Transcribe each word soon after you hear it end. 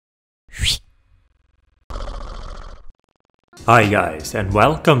Hi guys, and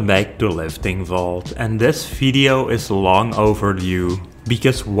welcome back to Lifting Vault, and this video is long overdue.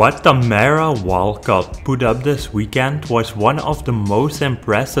 Because what Tamara Walcott put up this weekend was one of the most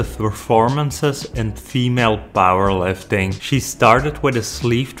impressive performances in female powerlifting. She started with a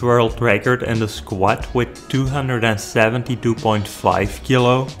sleeved world record in the squat with 272.5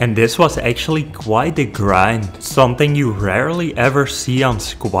 kilo, and this was actually quite a grind, something you rarely ever see on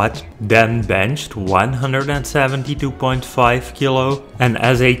squat. Then benched 172.5 kilo, and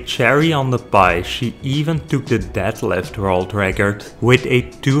as a cherry on the pie she even took the deadlift world record with a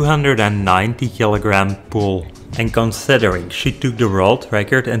 290 kilogram pull. And considering she took the world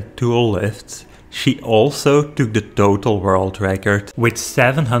record in 2 lifts, she also took the total world record with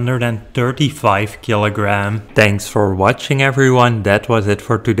 735 kilogram. Thanks for watching everyone, that was it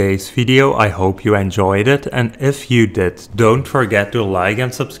for today's video. I hope you enjoyed it, and if you did, don't forget to like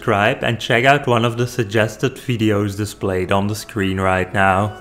and subscribe and check out one of the suggested videos displayed on the screen right now.